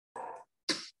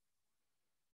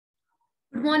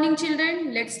Good morning,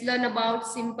 children. Let's learn about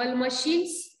simple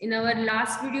machines. In our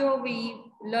last video, we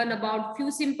learned about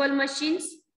few simple machines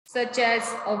such as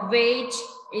a wedge,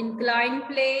 inclined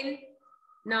plane.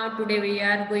 Now today we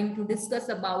are going to discuss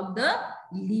about the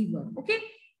lever. Okay,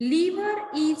 lever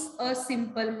is a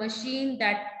simple machine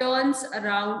that turns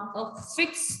around a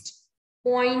fixed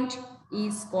point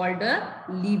is called a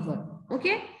lever.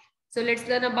 Okay, so let's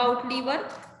learn about lever.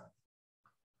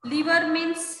 Lever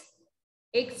means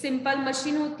एक simple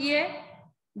machine होती है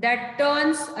that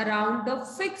turns around the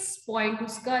fix point,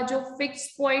 उसका जो fix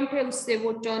point है उससे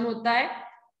वो turn होता है,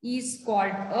 is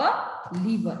called a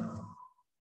lever.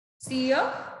 C a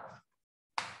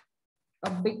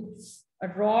big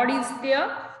rod is there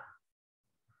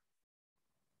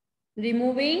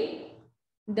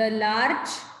removing the large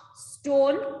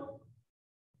stone.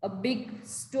 A big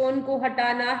stone को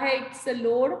हटाना है, it's a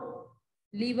load.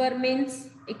 Liver means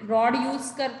एक रॉड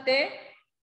यूज करते,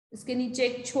 इसके नीचे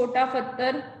एक छोटा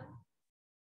पत्थर.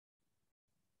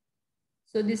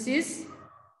 So this is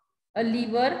a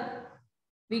lever.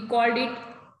 We called it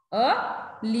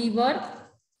a lever.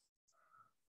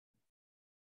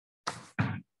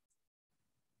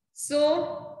 So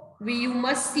you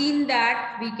must seen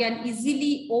that we can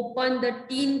easily open the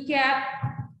tin cap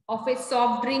of a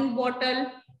soft drink bottle.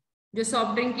 जो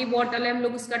soft drink की bottle है, हम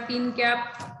लोग उसका tin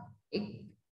cap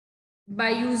by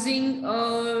using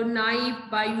a knife,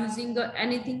 by using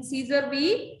anything, scissor, we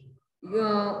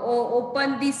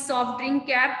open this soft drink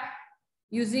cap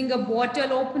using a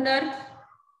bottle opener.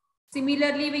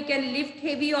 Similarly, we can lift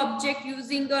heavy object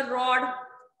using a rod.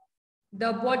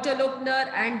 The bottle opener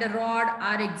and the rod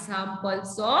are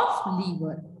examples of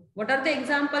lever. What are the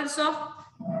examples of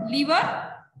lever?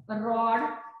 A rod,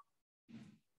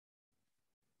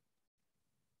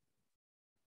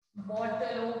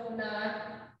 bottle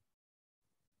opener,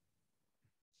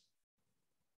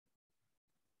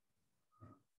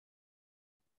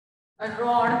 a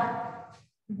rod,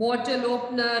 bottle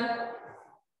opener.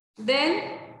 Then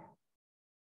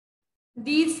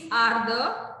these are the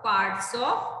parts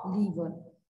of lever.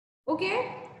 Okay,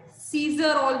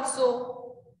 scissor also.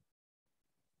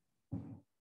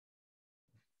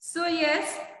 So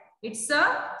yes, it's a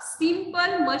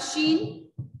simple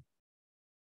machine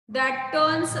that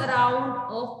turns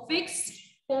around a fixed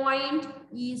point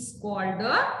is called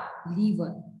a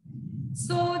lever.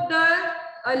 So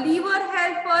a lever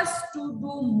helps us to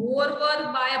do more work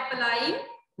by applying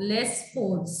less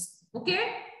force. Okay,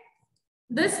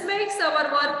 this makes our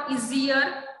work easier.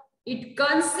 It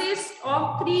consists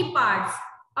of 3 parts.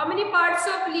 How many parts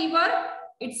of lever?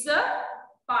 It's a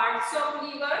parts of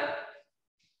lever.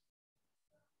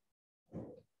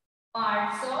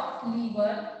 Parts of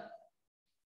lever.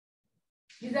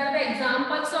 These are the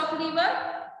examples of lever.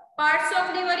 Parts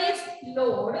of lever is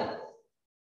load,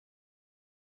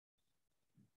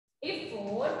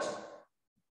 effort,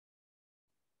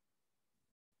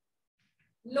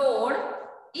 load,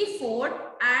 effort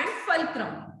and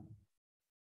fulcrum.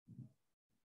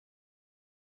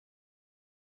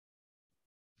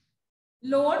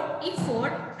 Load,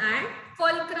 effort and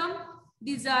fulcrum.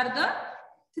 These are the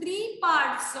 3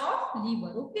 parts of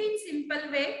lever. Okay, in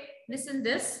simple way, listen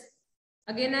this.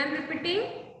 Again, I am repeating.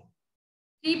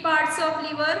 3 parts of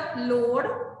lever: load,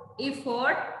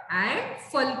 effort and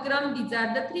fulcrum. These are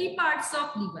the 3 parts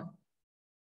of lever.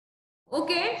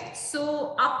 Okay, so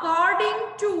according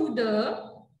to the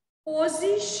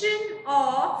position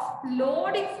of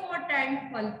load, effort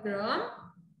and fulcrum,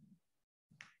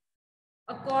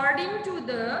 according to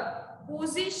the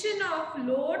position of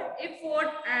load,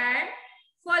 effort and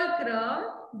fulcrum,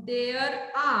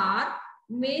 there are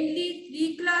mainly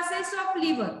 3 classes of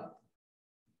lever.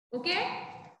 Okay,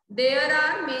 there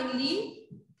are mainly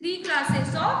 3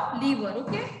 classes of lever.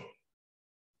 Okay,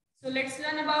 so let's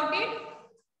learn about it.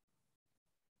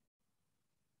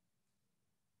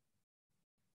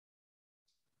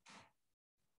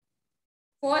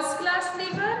 First class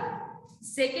lever,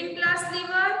 second class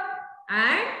lever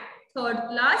and third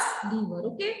class lever.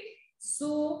 Okay, so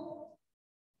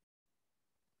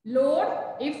load,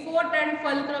 effort and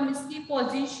fulcrum, इसकी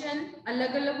position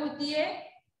अलग अलग होती है.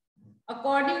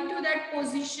 According to that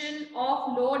position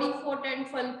of load, effort and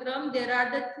fulcrum, there are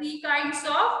the 3 kinds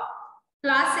of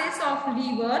classes of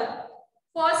lever.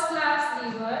 First class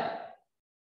lever,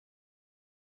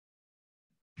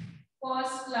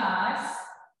 first class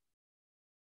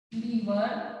lever,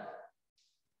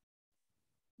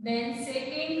 then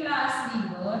second class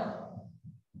lever,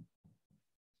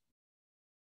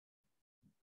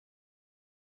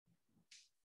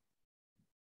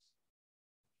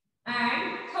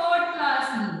 and third class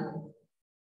lever.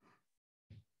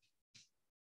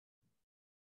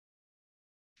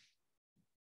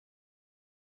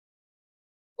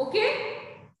 Okay,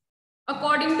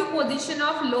 according to position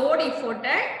of load, effort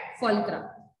and fulcrum.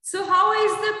 So how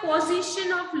is the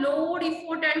position of load,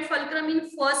 effort and fulcrum in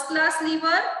first class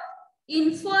lever?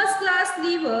 In first class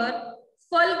lever,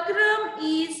 fulcrum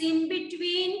is in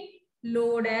between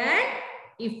load and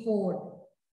effort.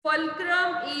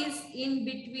 Fulcrum is in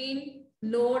between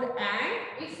load and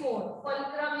effort.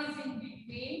 Fulcrum is in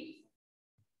between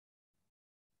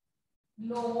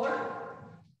load,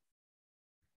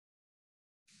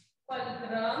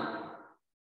 fulcrum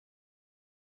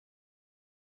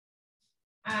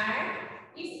and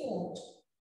effort.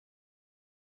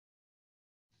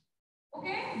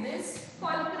 Okay, this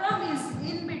fulcrum is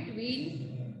in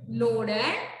between load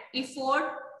and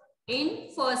effort in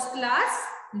first class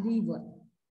lever.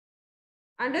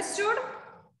 Understood?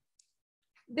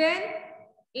 Then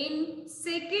in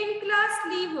second class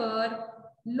lever,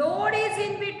 load is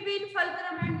in between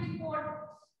fulcrum and effort.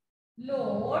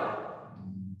 Load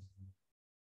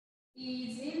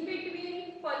is in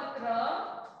between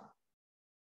fulcrum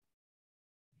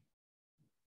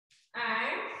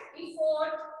and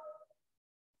effort.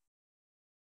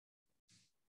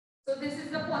 So this is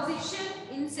the position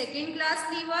in second class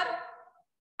lever,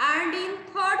 and in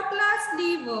third class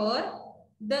lever,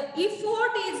 the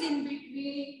effort is in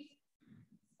between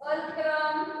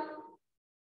fulcrum,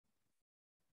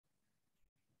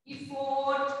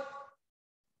 effort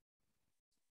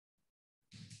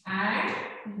and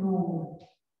load.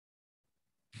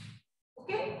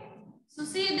 Okay, so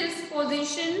see this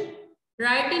position,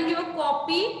 write in your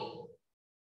copy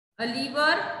a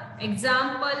lever,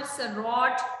 examples, a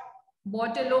rod,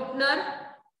 bottle opener,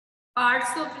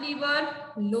 parts of lever,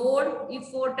 load,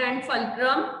 effort and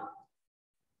fulcrum.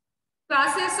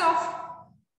 Classes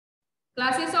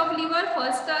of lever,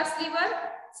 first class lever,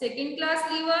 second class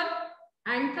lever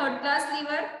and third class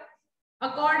lever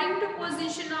according to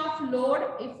position of load,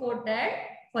 effort and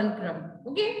fulcrum.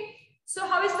 Okay, so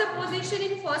how is the position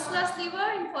in first class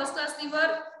lever? In first class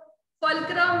lever,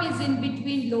 fulcrum is in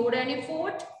between load and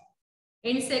effort.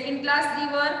 In second class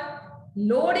lever,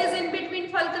 load is in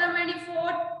between fulcrum and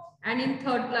effort, and in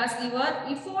third class lever,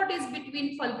 effort is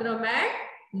between fulcrum and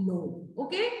load.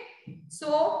 Okay,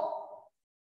 so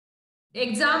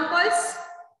examples,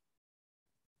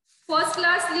 first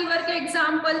class lever के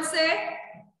examples है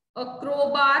a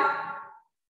crowbar,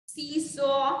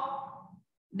 seesaw,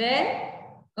 then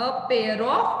a pair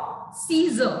of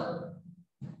scissors.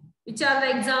 Which are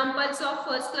the examples of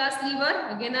first class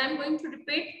lever? Again, I am going to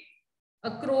repeat.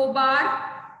 A crowbar,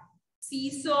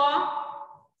 seesaw,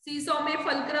 seesaw में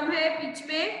fulcrum है बीच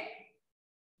में,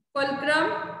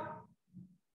 fulcrum.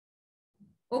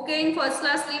 Okay, in first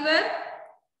class lever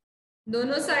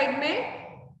दोनों side में.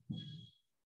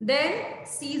 Then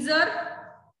scissor.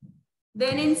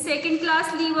 Then in second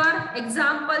class lever,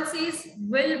 examples is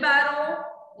wheelbarrow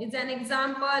is an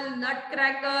example,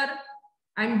 nutcracker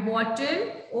and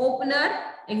bottle opener,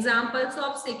 examples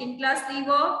of second class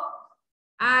lever.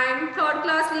 And third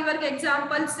class lever के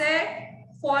examples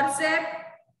है forceps,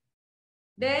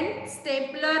 then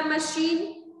stapler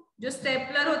machine जो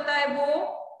stapler होता है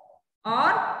वो,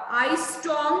 और ice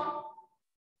stone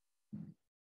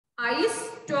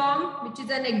which is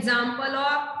an example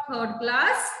of third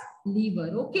class lever.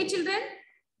 Okay children,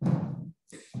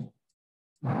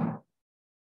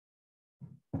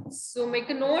 so make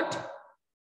a note.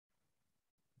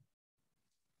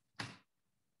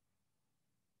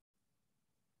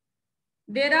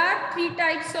 There are three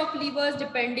types of levers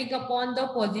depending upon the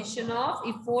position of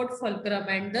effort, fulcrum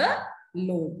and the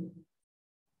load.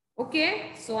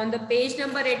 Okay, so on the page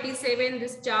number 87,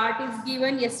 this chart is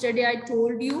given. Yesterday I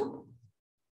told you.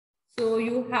 So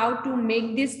you have to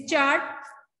make this chart.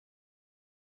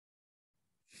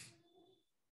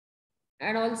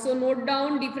 And also note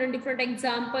down different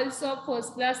examples of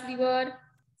first class lever,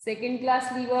 second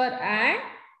class lever and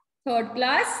third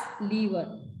class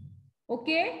lever.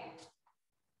 Okay.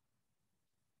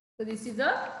 So this is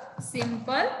a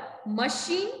simple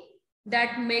machine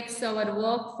that makes our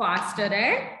work faster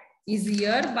and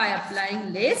easier by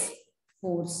applying less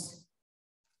force.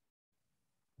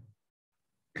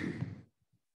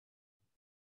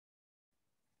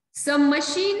 Some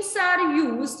machines are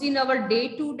used in our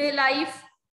day-to-day life,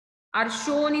 are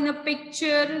shown in a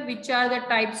picture, which are the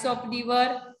types of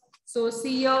lever. So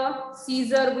see here,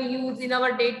 scissor we use in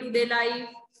our day-to-day life.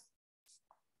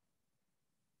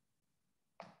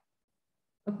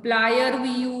 A plier we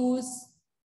use.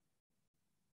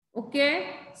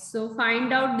 Okay, so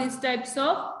find out these types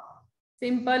of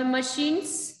simple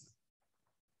machines.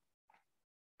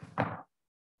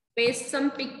 Paste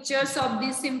some pictures of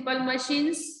these simple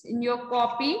machines in your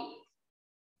copy.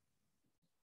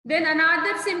 Then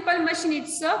another simple machine,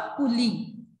 it's a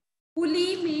pulley.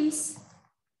 Pulley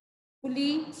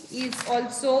is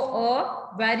also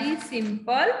a very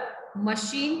simple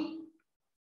machine.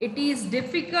 It is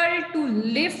difficult to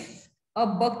lift a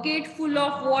bucket full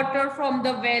of water from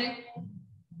the well.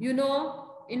 You know,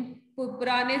 in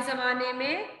पुराने जमाने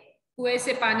में कुएं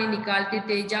से पानी निकालते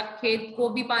थे, जब खेत को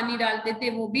भी पानी डालते थे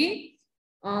वो भी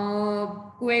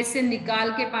कुएं से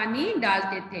निकाल के पानी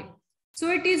डालते थे. So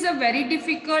it is a very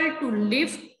difficult to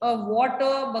lift a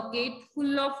water bucket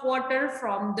full of water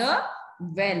from the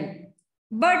well.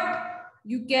 But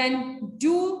you can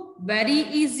do very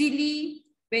easily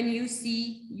when you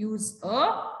use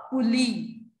a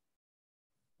pulley.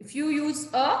 If you use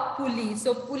a pulley,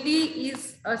 so pulley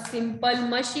is a simple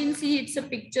machine. See, it's a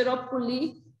picture of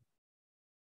pulley.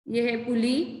 ये है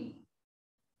pulley.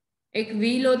 एक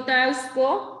wheel होता है उसको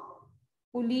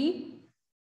pulley.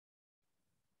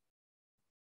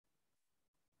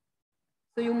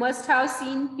 So you must have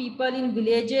seen people in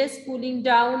villages pulling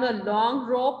down a long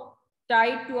rope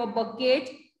tied to a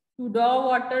bucket to draw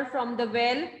water from the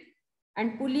well.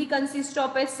 And pulley consists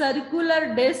of a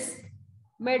circular disc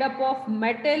made up of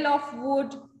metal of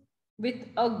wood with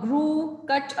a groove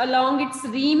cut along its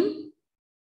rim.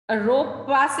 A rope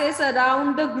passes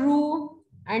around the groove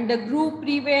and the groove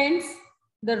prevents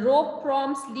the rope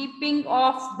from slipping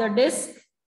off the disc.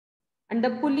 And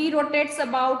the pulley rotates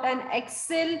about an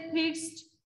axle fixed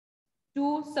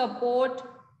to support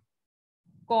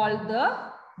called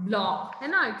the block. है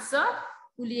ना? It's a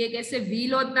pulley. एक ऐसे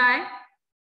wheel होता है.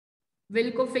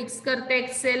 Wheel को fix करते हैं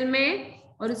axle में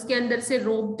और उसके अंदर से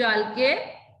rope डाल के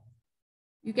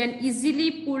you can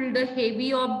easily pull the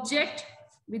heavy object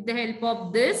with the help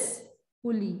of this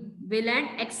pulley. Wheel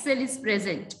and axle is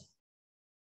present.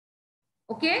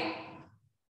 Okay?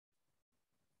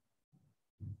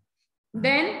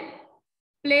 Then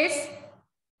place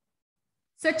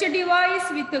such a device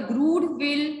with a grooved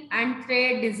wheel and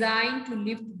thread designed to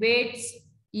lift weights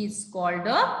is called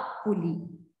a pulley.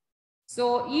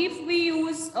 So if we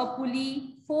use a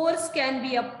pulley, force can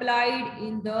be applied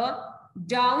in the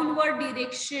downward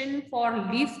direction for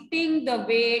lifting the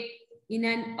weight in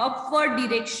an upward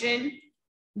direction.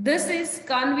 This is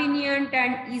convenient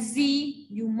and easy.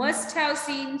 You must have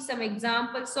seen some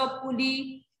examples of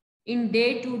pulley in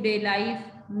day-to-day life.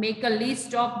 Make a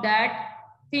list of that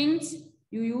things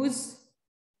you use.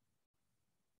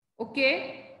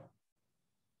 Okay.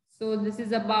 So this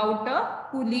is about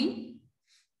a pulley.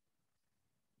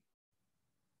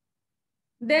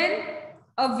 Then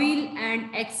a wheel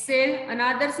and axle.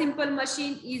 Another simple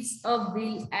machine is a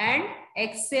wheel and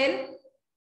axle.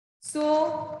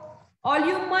 So all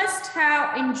you must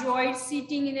have enjoyed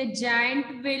sitting in a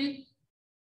giant wheel.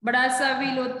 बड़ा सा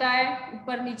wheel होता है,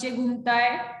 ऊपर नीचे घूमता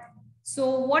है.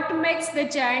 So what makes the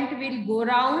giant wheel go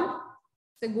round?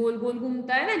 So गोल गोल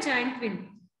घूमता है ना giant wheel.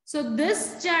 So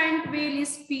this giant wheel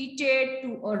is fitted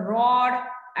to a rod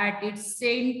at its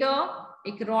center.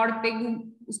 एक rod पे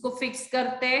उसको fix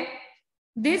करते हैं.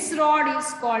 This rod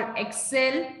is called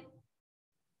axle.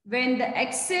 When the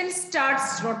axle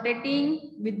starts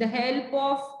rotating with the help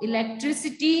of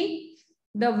electricity,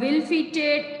 the wheel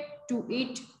fitted to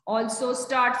it also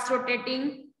starts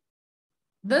rotating.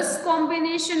 This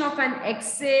combination of an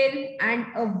axle and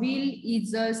a wheel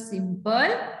is a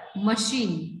simple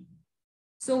machine.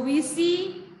 So we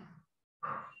see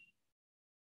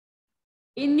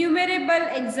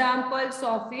innumerable examples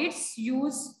of its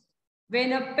use.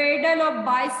 When a pedal of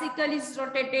bicycle is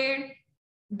rotated,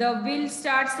 the wheel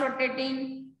starts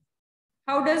rotating.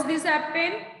 How does this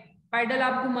happen? Pedal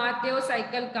आप घुमाते हो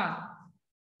cycle का.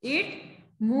 It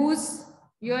moves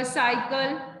your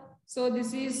cycle. So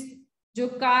this is जो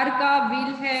car का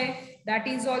wheel है, that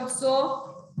is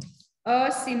also a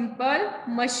simple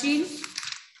machine.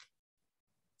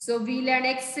 So wheel and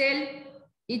axle.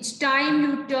 Each time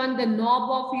you turn the knob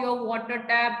of your water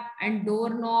tap and door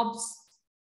knobs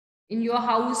in your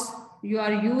house, you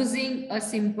are using a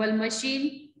simple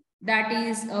machine, that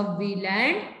is a wheel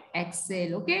and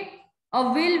axle. Okay.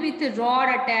 A wheel with a rod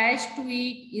attached to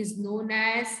it is known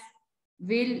as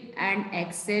wheel and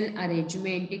axle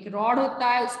arrangement. एक rod होता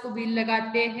है, उसको wheel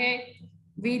लगाते हैं,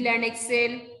 wheel and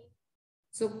axle.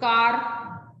 So car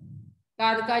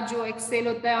का जो axle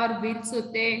होता है और wheels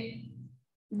होते हैं.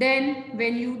 Then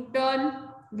when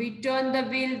we turn the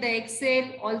wheel, the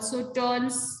axle also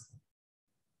turns.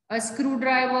 A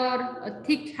screwdriver, a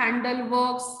thick handle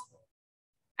works,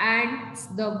 and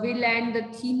the wheel and the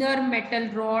thinner metal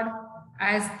rod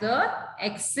as the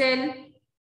axle.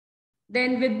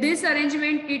 Then with this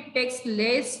arrangement, it takes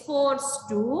less force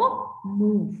to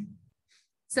move.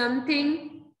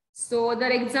 Something So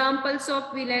the examples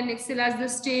of wheel and axle as the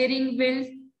steering wheel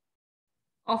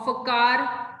of a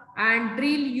car and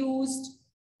drill used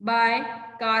by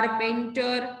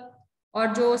carpenter,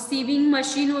 और जो sieving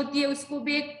machine होती है उसको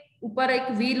भी एक ऊपर एक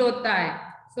wheel होता है.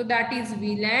 So that is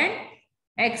wheel and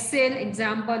axle,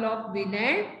 example of wheel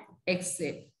and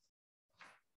axle.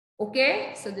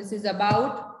 Okay, so this is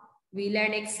about wheel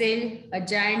and axle. A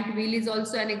giant wheel is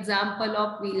also an example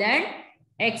of wheel and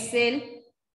axle.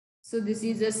 So this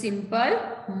is a simple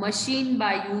machine.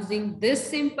 By using this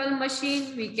simple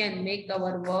machine, we can make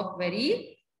our work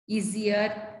very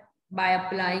easier by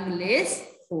applying less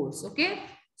force. Okay.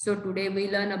 So today we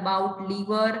learn about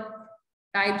lever,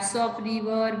 types of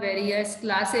lever, various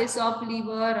classes of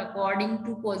lever according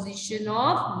to position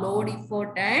of load,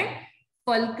 effort and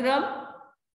fulcrum.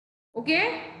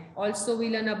 Okay. Also we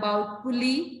learn about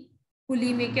pulley.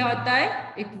 Pulley में क्या होता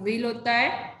है? एक wheel होता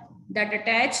है that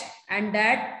attach and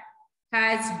that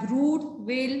has grooved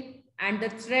wheel and the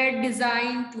thread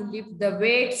designed to lift the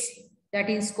weights, that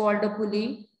is called a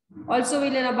pulley. Also we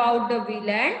learn about the wheel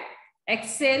and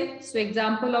axle. So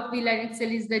example of wheel and axle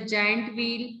is the giant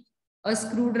wheel, a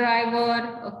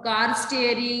screwdriver, a car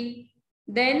steering,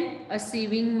 then a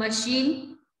sieving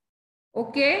machine.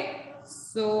 Okay,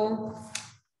 so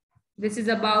this is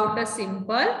about a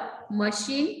simple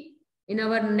machine. In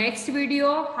our next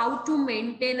video, how to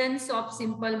maintenance of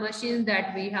simple machines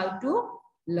that we have to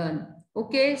learn.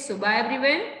 Okay, so bye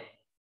everyone.